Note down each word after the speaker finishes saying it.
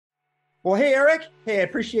Well, hey, Eric. Hey, I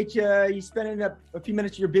appreciate you spending a few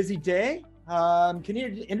minutes of your busy day. Can you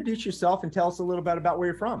introduce yourself and tell us a little bit about where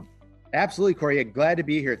you're from? Absolutely, Corey. Glad to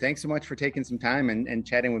be here. Thanks so much for taking some time and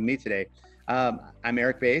chatting with me today. I'm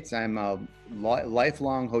Eric Bates. I'm a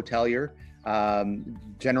lifelong hotelier,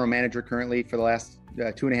 general manager currently for the last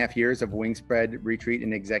 2.5 years of Wingspread Retreat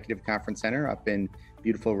and Executive Conference Center up in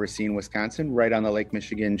beautiful Racine, Wisconsin, right on the Lake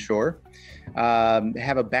Michigan shore.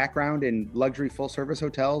 Have a background in luxury full-service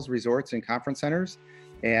hotels, resorts, and conference centers,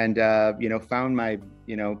 and found my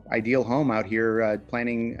ideal home out here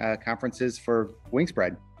planning conferences for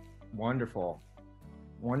Wingspread. Wonderful,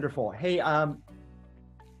 wonderful. Hey,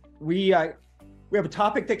 we have a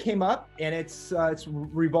topic that came up, and it's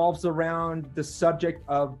revolves around the subject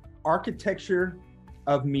of architecture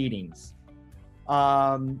of meetings.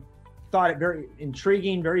 Thought it very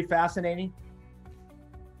intriguing, very fascinating.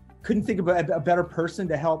 Couldn't think of a better person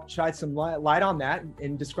to help shine some light on that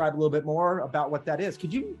and describe a little bit more about what that is.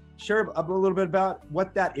 Could you share a little bit about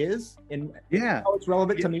what that is and how it's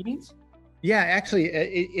relevant to meetings? Yeah, actually,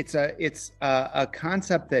 it's a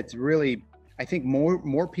concept that's really, I think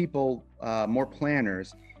more people, more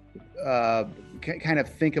planners, kind of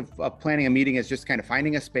think of planning a meeting as just kind of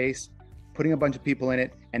finding a space, putting a bunch of people in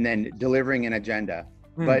it, and then delivering an agenda.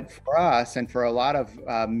 But for us, and for a lot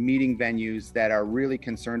of meeting venues that are really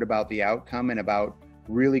concerned about the outcome and about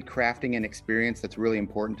really crafting an experience that's really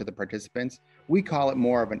important to the participants, we call it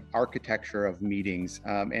more of an architecture of meetings,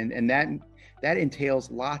 and that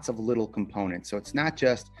entails lots of little components. So it's not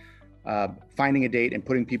just finding a date and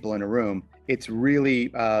putting people in a room. It's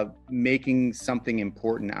really making something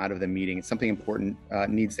important out of the meeting. Something important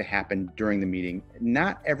needs to happen during the meeting.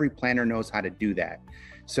 Not every planner knows how to do that.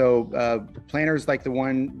 So planners like the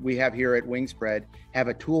one we have here at Wingspread have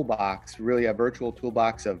a toolbox, really a virtual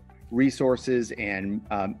toolbox of resources and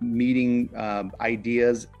meeting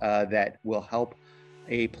ideas that will help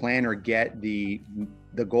a planner get the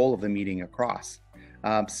goal of the meeting across.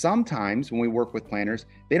 Sometimes when we work with planners,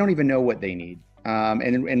 they don't even know what they need.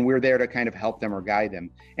 And we're there to kind of help them or guide them.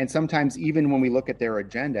 And sometimes even when we look at their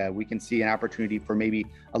agenda, we can see an opportunity for maybe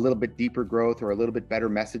a little bit deeper growth or a little bit better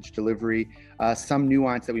message delivery, some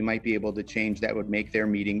nuance that we might be able to change that would make their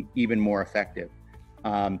meeting even more effective.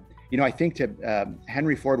 I think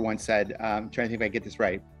Henry Ford once said, I'm trying to think if I get this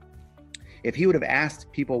right, if he would have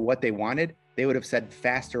asked people what they wanted, they would have said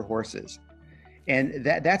faster horses. And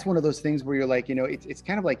that's one of those things where you're like, it's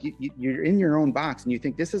kind of like you're in your own box and you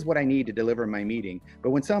think this is what I need to deliver my meeting. But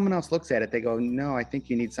when someone else looks at it, they go, no, I think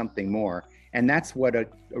you need something more. And that's what a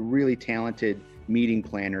really talented meeting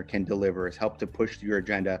planner can deliver, is help to push your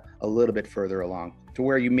agenda a little bit further along to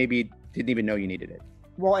where you maybe didn't even know you needed it.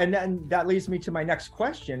 Well, and then that leads me to my next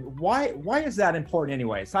question. Why is that important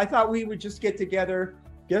anyway? So I thought we would just get together,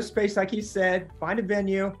 get a space, like you said, find a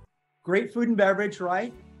venue, great food and beverage,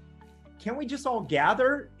 right? Can't we just all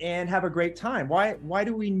gather and have a great time? Why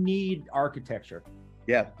do we need architecture?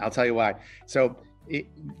 Yeah, I'll tell you why. So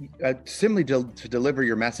simply to deliver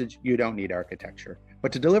your message, you don't need architecture.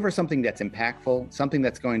 But to deliver something that's impactful, something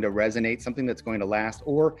that's going to resonate, something that's going to last,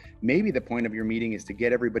 or maybe the point of your meeting is to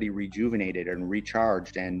get everybody rejuvenated and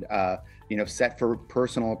recharged and set for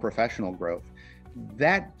personal or professional growth.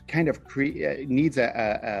 That kind of needs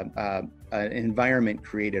an environment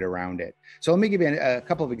created around it. So let me give you a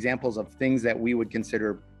couple of examples of things that we would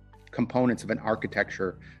consider components of an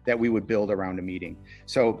architecture that we would build around a meeting.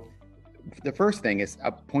 So the first thing is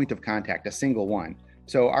a point of contact, a single one.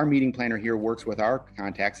 So our meeting planner here works with our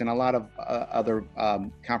contacts, and a lot of other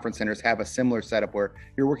conference centers have a similar setup where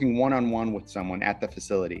you're working one-on-one with someone at the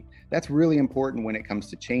facility. That's really important when it comes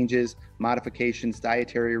to changes, modifications,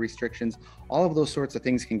 dietary restrictions. All of those sorts of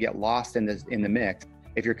things can get lost in the mix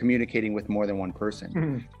if you're communicating with more than one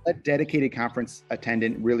person. A dedicated conference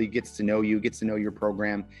attendant really gets to know you, gets to know your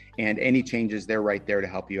program, and any changes, they're right there to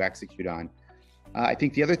help you execute on. I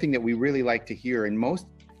think the other thing that we really like to hear, and most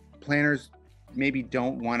planners maybe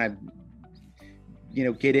don't want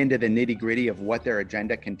to get into the nitty-gritty of what their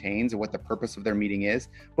agenda contains and what the purpose of their meeting is,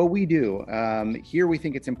 but we do. Here we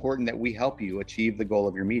think it's important that we help you achieve the goal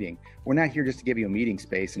of your meeting. We're not here just to give you a meeting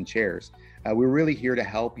space and chairs. We're really here to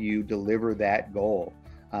help you deliver that goal.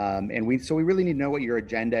 So we really need to know what your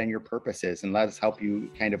agenda and your purpose is, and let us help you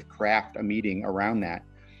kind of craft a meeting around that.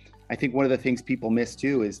 I think one of the things people miss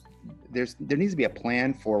too is there needs to be a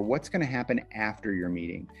plan for what's going to happen after your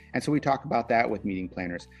meeting. And so we talk about that with meeting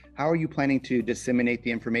planners. How are you planning to disseminate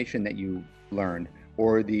the information that you learned,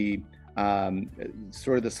 or the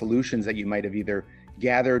sort of the solutions that you might have either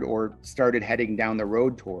gathered or started heading down the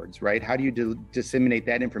road towards, right? How do you disseminate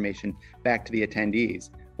that information back to the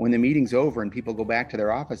attendees? When the meeting's over and people go back to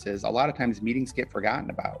their offices, a lot of times meetings get forgotten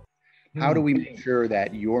about. How do we make sure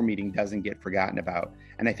that your meeting doesn't get forgotten about?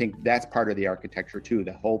 And I think that's part of the architecture too,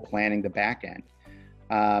 the whole planning, the back end.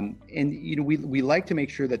 And we like to make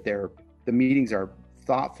sure that the meetings are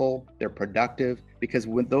thoughtful, they're productive, because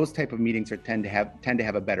when those type of meetings tend to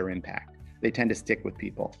have a better impact. They tend to stick with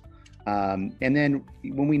people. And then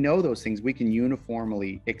when we know those things, we can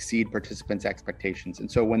uniformly exceed participants' expectations.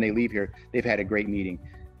 And so when they leave here, they've had a great meeting.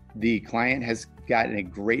 The client has gotten a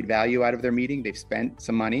great value out of their meeting. They've spent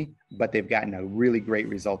some money, but they've gotten a really great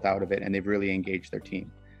result out of it, and they've really engaged their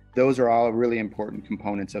team. Those are all really important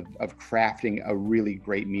components of crafting a really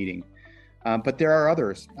great meeting. But there are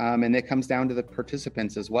others, and it comes down to the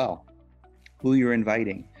participants as well. Who you're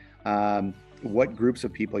inviting, what groups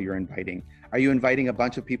of people you're inviting. Are you inviting a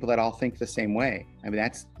bunch of people that all think the same way? I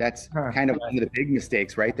mean, that's kind of one of the big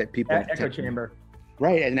mistakes, right? That people echo chamber.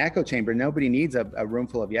 Right, an echo chamber. Nobody needs a room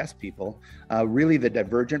full of yes people. Really, the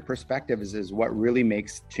divergent perspective is what really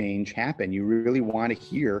makes change happen. You really want to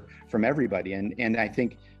hear from everybody, and I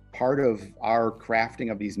think part of our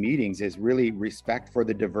crafting of these meetings is really respect for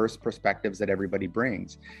the diverse perspectives that everybody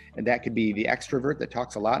brings. And that could be the extrovert that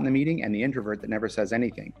talks a lot in the meeting and the introvert that never says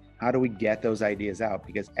anything. How do we get those ideas out?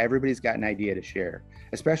 Because everybody's got an idea to share,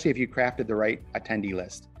 especially if you crafted the right attendee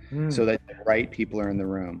list so that the right people are in the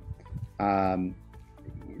room. And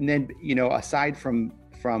then, aside from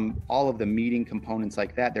all of the meeting components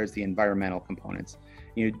like that, there's the environmental components.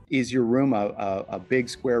 Is your room a big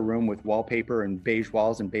square room with wallpaper and beige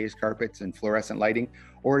walls and beige carpets and fluorescent lighting?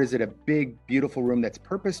 Or is it a big, beautiful room that's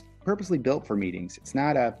purposely built for meetings? It's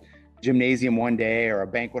not a gymnasium one day or a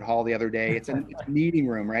banquet hall the other day. It's a meeting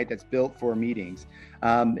room, right? That's built for meetings.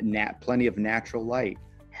 Plenty of natural light,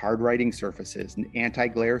 hard writing surfaces,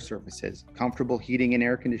 anti-glare surfaces, comfortable heating and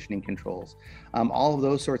air conditioning controls. All of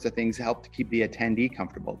those sorts of things help to keep the attendee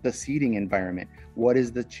comfortable. The seating environment, what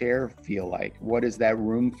does the chair feel like? What does that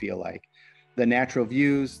room feel like? The natural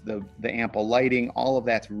views, the ample lighting, all of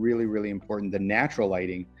that's really, really important. The natural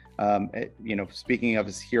lighting, speaking of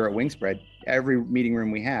us here at Wingspread, every meeting room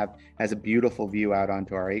we have has a beautiful view out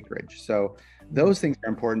onto our acreage. So those things are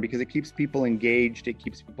important because it keeps people engaged, it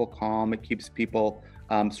keeps people calm, it keeps people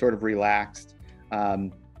sort of relaxed.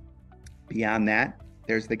 Beyond that,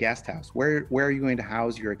 there's the guest house. Where are you going to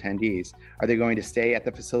house your attendees? Are they going to stay at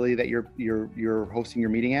the facility that you're hosting your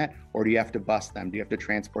meeting at, or do you have to bus them? Do you have to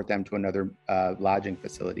transport them to another lodging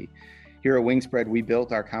facility? Here at Wingspread, we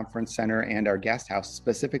built our conference center and our guest house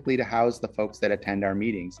specifically to house the folks that attend our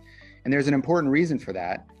meetings. And there's an important reason for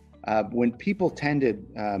that. When people tend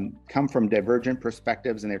to come from divergent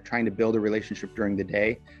perspectives and they're trying to build a relationship during the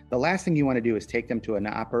day, the last thing you want to do is take them to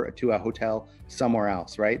a hotel somewhere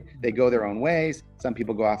else, right? They go their own ways. Some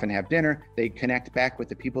people go off and have dinner. They connect back with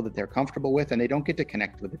the people that they're comfortable with, and they don't get to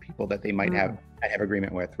connect with the people that they might have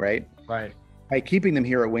agreement with, right? Right. By keeping them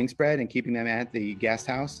here at Wingspread and keeping them at the guest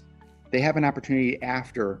house, they have an opportunity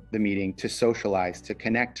after the meeting to socialize, to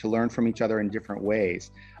connect, to learn from each other in different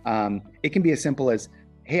ways. It can be as simple as,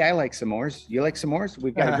 hey, I like s'mores. You like s'mores?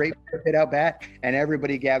 We've got a great pit out back, and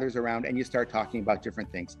everybody gathers around and you start talking about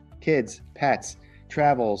different things. Kids, pets,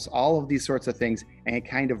 travels, all of these sorts of things. And it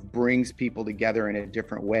kind of brings people together in a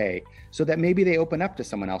different way so that maybe they open up to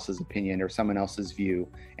someone else's opinion or someone else's view,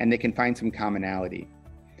 and they can find some commonality.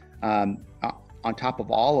 On top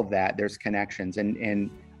of all of that, there's connections, and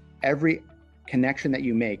every connection that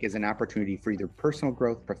you make is an opportunity for either personal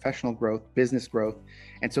growth, professional growth, business growth.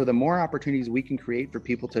 And so the more opportunities we can create for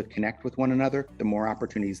people to connect with one another, the more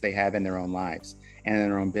opportunities they have in their own lives and in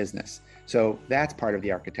their own business. So that's part of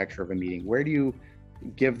the architecture of a meeting. Where do you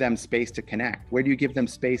give them space to connect? Where do you give them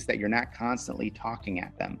space that you're not constantly talking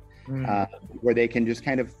at them? Where they can just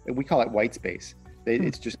kind of, we call it white space.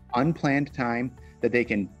 It's just unplanned time that they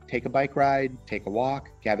can take a bike ride, take a walk,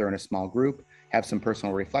 gather in a small group, have some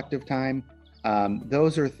personal reflective time.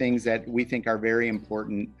 Those are things that we think are very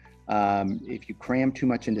important. If you cram too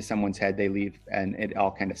much into someone's head, they leave and it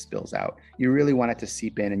all kind of spills out. You really want it to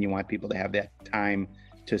seep in, and you want people to have that time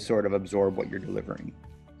to sort of absorb what you're delivering.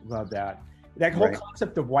 Love that. That whole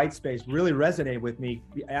concept of white space really resonated with me.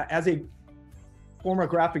 As a former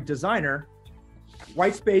graphic designer,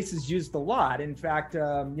 white space is used a lot. In fact,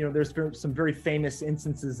 there's some very famous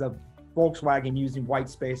instances of Volkswagen using white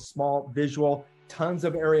space, small visual, tons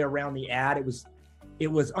of area around the ad.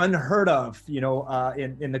 It was unheard of,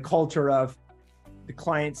 in the culture of the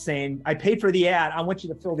client saying, I paid for the ad, I want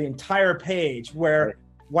you to fill the entire page, where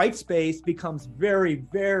white space becomes very,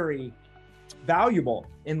 very valuable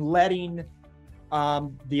in letting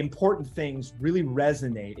the important things really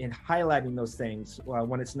resonate, in highlighting those things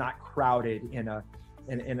when it's not crowded in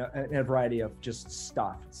a variety of just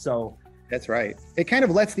stuff. So that's right. It kind of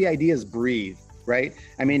lets the ideas breathe. right?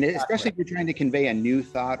 I mean, Exactly. especially if you're trying to convey a new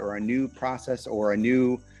thought or a new process or a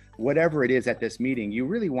new whatever it is at this meeting, you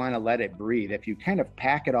really want to let it breathe. If you kind of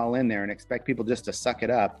pack it all in there and expect people just to suck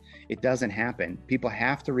it up, it doesn't happen. People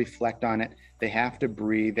have to reflect on it. They have to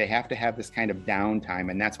breathe. They have to have this kind of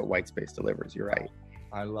downtime. And that's what Whitespace delivers. You're right.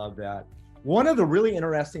 I love that. One of the really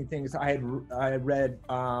interesting things I had read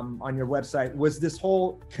on your website was this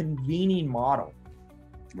whole convening model.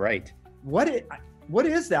 Right. What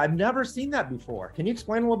is that? I've never seen that before. Can you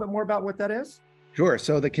explain a little bit more about what that is? Sure.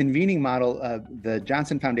 So the convening model, the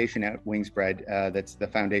Johnson Foundation at Wingspread, that's the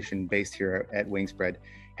foundation based here at Wingspread,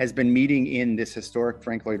 has been meeting in this historic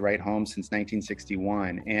Frank Lloyd Wright home since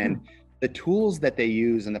 1961. And the tools that they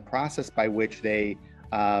use and the process by which they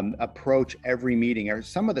approach every meeting are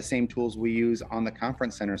some of the same tools we use on the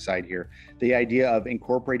conference center side here. The idea of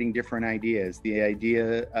incorporating different ideas, the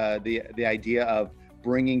idea of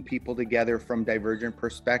bringing people together from divergent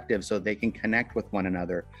perspectives so they can connect with one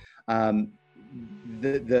another.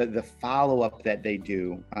 The follow-up that they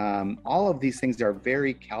do, all of these things are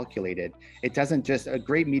very calculated. It doesn't just, a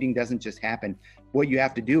great meeting doesn't just happen. What you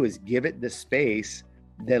have to do is give it the space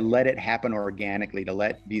that let it happen organically, to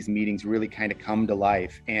let these meetings really kind of come to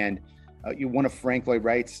life. And one of Frank Lloyd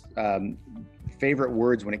Wright's favorite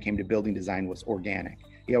words when it came to building design was organic.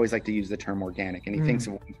 He always liked to use the term organic, and he thinks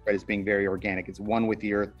of Wingspread as being very organic. It's one with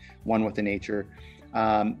the earth, one with the nature.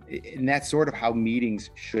 And that's sort of how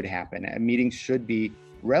meetings should happen. Meetings should be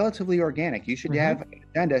relatively organic. You should have an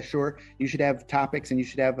agenda, sure. You should have topics, and you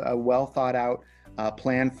should have a well thought out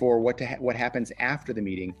plan for what happens after the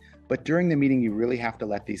meeting. But during the meeting, you really have to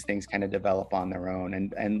let these things kind of develop on their own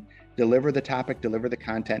and deliver the topic, deliver the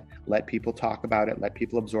content, let people talk about it, let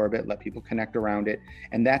people absorb it, let people connect around it.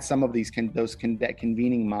 And that's some of these, that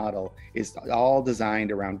convening model is all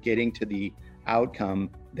designed around getting to the outcome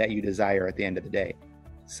that you desire at the end of the day.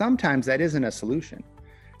 Sometimes that isn't a solution.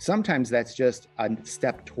 Sometimes that's just a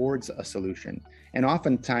step towards a solution. And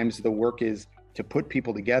oftentimes the work is to put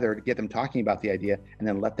people together, to get them talking about the idea, and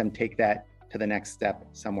then let them take that to the next step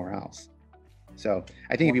somewhere else. So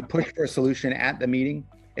I think if you push for a solution at the meeting,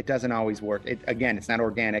 it doesn't always work. Again, it's not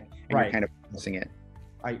organic, and you're kind of missing it.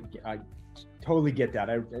 I totally get that.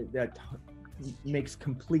 That makes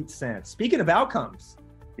complete sense. Speaking of outcomes,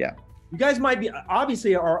 yeah, you guys might be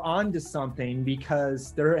obviously are onto something,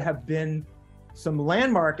 because there have been some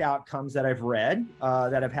landmark outcomes that I've read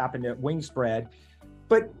that have happened at Wingspread.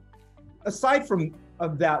 But aside from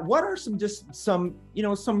that, what are some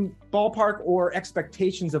ballpark or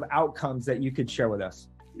expectations of outcomes that you could share with us?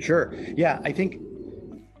 Sure. Yeah, I think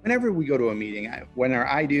whenever we go to a meeting,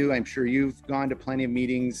 I do, I'm sure you've gone to plenty of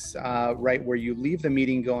meetings, right, where you leave the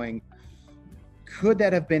meeting going, could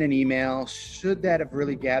that have been an email? Should that have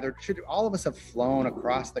really gathered? Should all of us have flown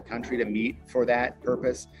across the country to meet for that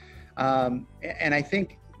purpose? And I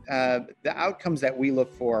think the outcomes that we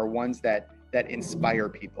look for are ones that inspire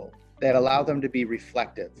people, that allow them to be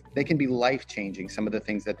reflective. They can be life-changing, some of the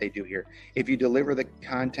things that they do here. If you deliver the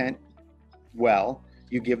content well,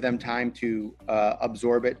 you give them time to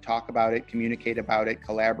absorb it, talk about it, communicate about it,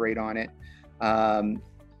 collaborate on it, and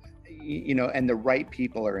the right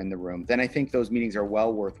people are in the room, then I think those meetings are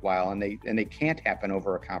well worthwhile, and they can't happen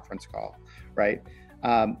over a conference call, right?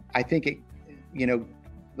 I think it,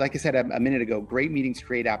 like I said a minute ago, great meetings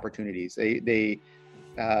create opportunities. They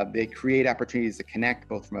create opportunities to connect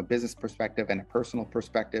both from a business perspective and a personal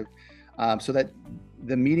perspective, so that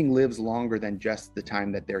the meeting lives longer than just the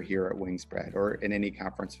time that they're here at Wingspread or in any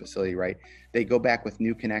conference facility, right? They go back with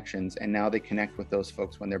new connections, and now they connect with those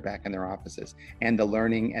folks when they're back in their offices, and the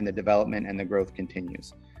learning and the development and the growth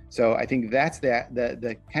continues. So I think that's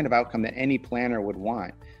the kind of outcome that any planner would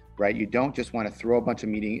want, right? You don't just want to throw a bunch of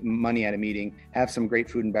money at a meeting, have some great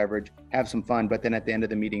food and beverage, have some fun, but then at the end of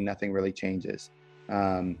the meeting, nothing really changes.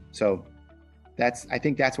 So I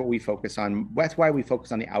think that's what we focus on. That's why we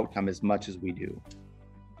focus on the outcome as much as we do.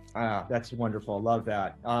 That's wonderful. Love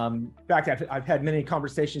that. In fact, I've had many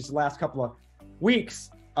conversations the last couple of weeks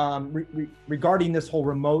regarding this whole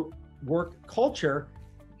remote work culture,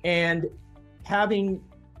 and having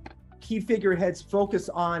key figureheads focus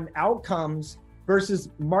on outcomes versus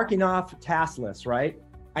marking off task lists, right?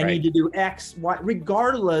 I need to do X, Y,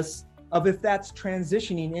 regardless of if that's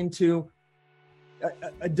transitioning into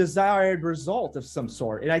a desired result of some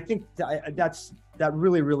sort. And I think that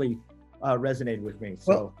really, really resonated with me.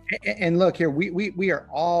 So, well, and look here, we are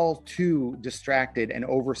all too distracted and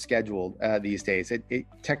overscheduled these days.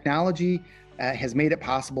 Technology has made it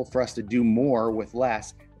possible for us to do more with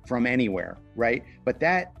less from anywhere, right? But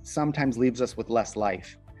that sometimes leaves us with less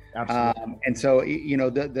life. Absolutely. And so,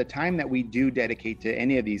 the time that we do dedicate to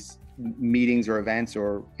any of these meetings or events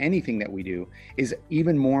or anything that we do is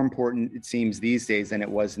even more important, it seems, these days than it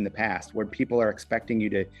was in the past, where people are expecting you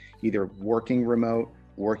to either working remote,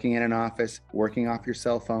 working in an office, working off your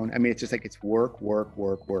cell phone. I mean, it's just like it's work, work,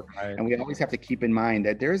 work, work. Right. And we always have to keep in mind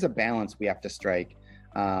that there is a balance we have to strike.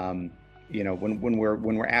 You know, when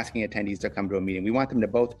we're asking attendees to come to a meeting, we want them to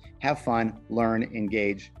both have fun, learn,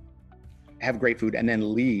 engage, have great food, and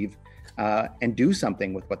then leave and do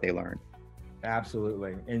something with what they learned.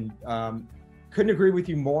 Absolutely. And couldn't agree with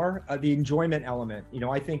you more. The enjoyment element, you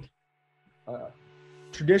know, I think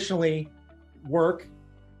traditionally work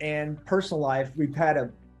and personal life, we've had a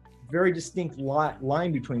very distinct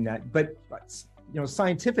line between that. But, you know,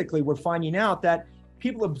 scientifically, we're finding out that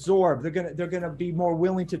people absorb, they're gonna be more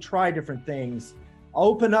willing to try different things,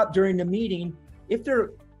 open up during the meeting if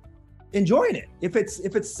they're enjoying it, if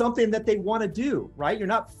it's something that they want to do, right? You're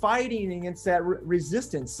not fighting against that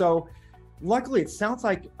resistance. So luckily, it sounds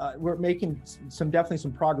like we're making definitely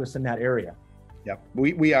some progress in that area. Yeah,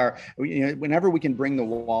 we are. You know, whenever we can bring the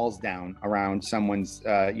walls down around someone's,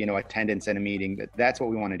 you know, attendance at a meeting, that's what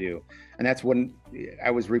we want to do. And that's when I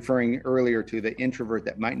was referring earlier to the introvert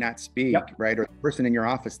that might not speak, yep. Right? Or the person in your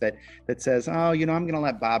office that says, oh, you know, I'm going to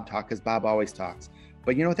let Bob talk because Bob always talks.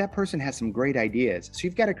 But you know, that person has some great ideas. So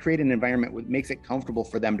you've got to create an environment that makes it comfortable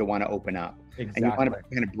for them to want to open up. Exactly. And you want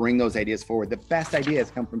to kind of bring those ideas forward. The best ideas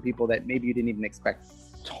come from people that maybe you didn't even expect.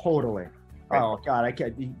 Totally. Right. Oh God,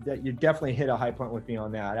 you definitely hit a high point with me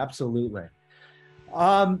on that. Absolutely.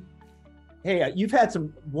 Hey, we've had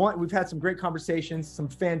some great conversations, some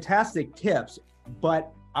fantastic tips,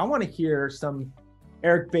 but I want to hear some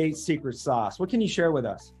Eric Bates secret sauce. What can you share with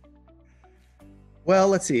us? Well,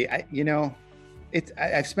 let's see.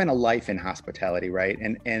 I've spent a life in hospitality, right?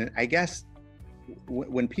 And I guess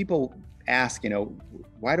when people ask, you know,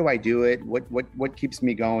 why do I do it? What keeps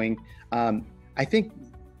me going? I think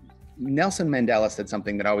Nelson Mandela said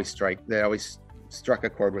something that always struck a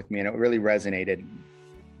chord with me, and it really resonated.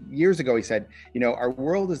 Years ago, he said, you know, our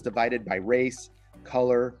world is divided by race,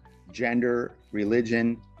 color, gender,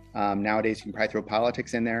 religion. Nowadays, you can probably throw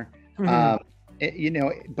politics in there. Mm-hmm. You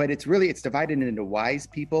know, but it's divided into wise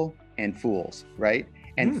people and fools, right?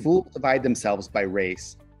 And fools divide themselves by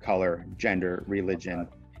race, color, gender, religion,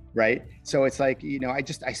 right? So it's like, you know,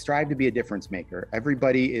 I strive to be a difference maker.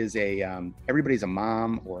 Everybody's a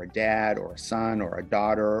mom or a dad or a son or a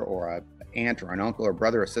daughter or an aunt or an uncle or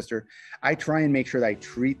brother or sister. I try and make sure that I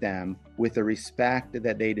treat them with the respect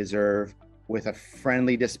that they deserve, with a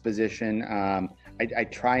friendly disposition. I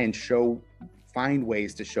try and find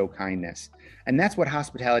ways to show kindness. And that's what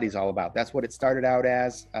hospitality is all about. That's what it started out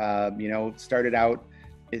as. You know, started out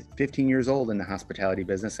 15 years old in the hospitality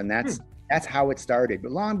business. And that's how it started.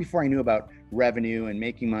 But long before I knew about revenue and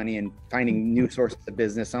making money and finding new sources of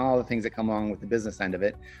business and all the things that come along with the business end of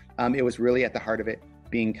it, it was really at the heart of it,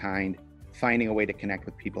 being kind, finding a way to connect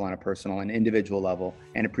with people on a personal and individual level,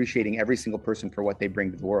 and appreciating every single person for what they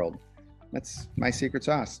bring to the world. That's my secret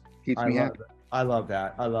sauce. Keeps me happy. I love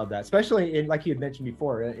that. I love that. Especially in, like you had mentioned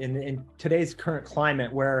before, in today's current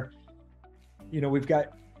climate where, you know, we've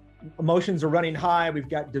got emotions are running high. We've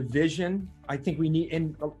got division. I think we need,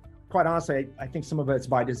 and quite honestly, I think some of it's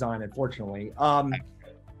by design, unfortunately. I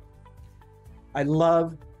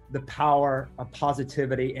love the power of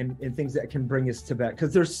positivity and things that can bring us to that.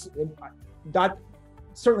 Because there's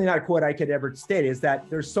certainly not a quote I could ever state, is that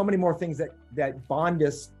there's so many more things that bond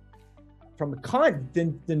us from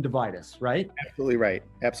than divide us, right? Absolutely right.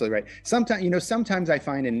 Absolutely right. Sometimes I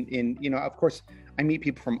find in, you know, of course, I meet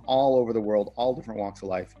people from all over the world, all different walks of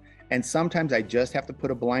life. And sometimes I just have to put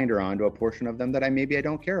a blinder on to a portion of them that I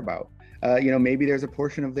don't care about. You know, maybe there's a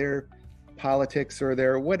portion of their politics or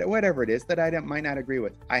their whatever it is that I might not agree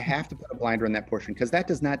with. I have to put a blinder on that portion, because that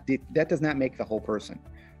does not make the whole person,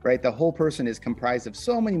 right? The whole person is comprised of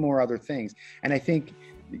so many more other things. And I think,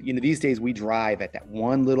 you know, these days we drive at that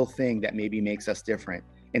one little thing that maybe makes us different,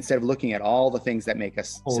 instead of looking at all the things that make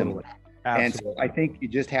us similar. Absolutely. And so I think you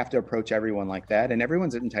just have to approach everyone like that, and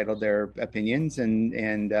everyone's entitled to their opinions, and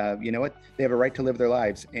you know what, they have a right to live their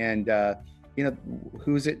lives. And you know,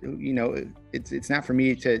 you know, it's not for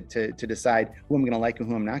me to decide who I'm going to like and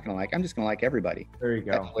who I'm not going to like. I'm just going to like everybody. There you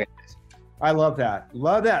go. I love that,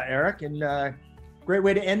 Eric, and great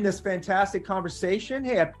way to end this fantastic conversation.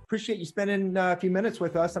 Hey, I appreciate you spending a few minutes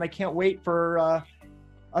with us, and I can't wait for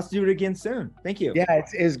us to do it again soon. Thank you. Yeah,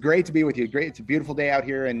 it's great to be with you. Great. It's a beautiful day out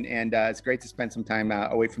here, and it's great to spend some time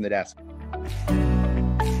away from the desk.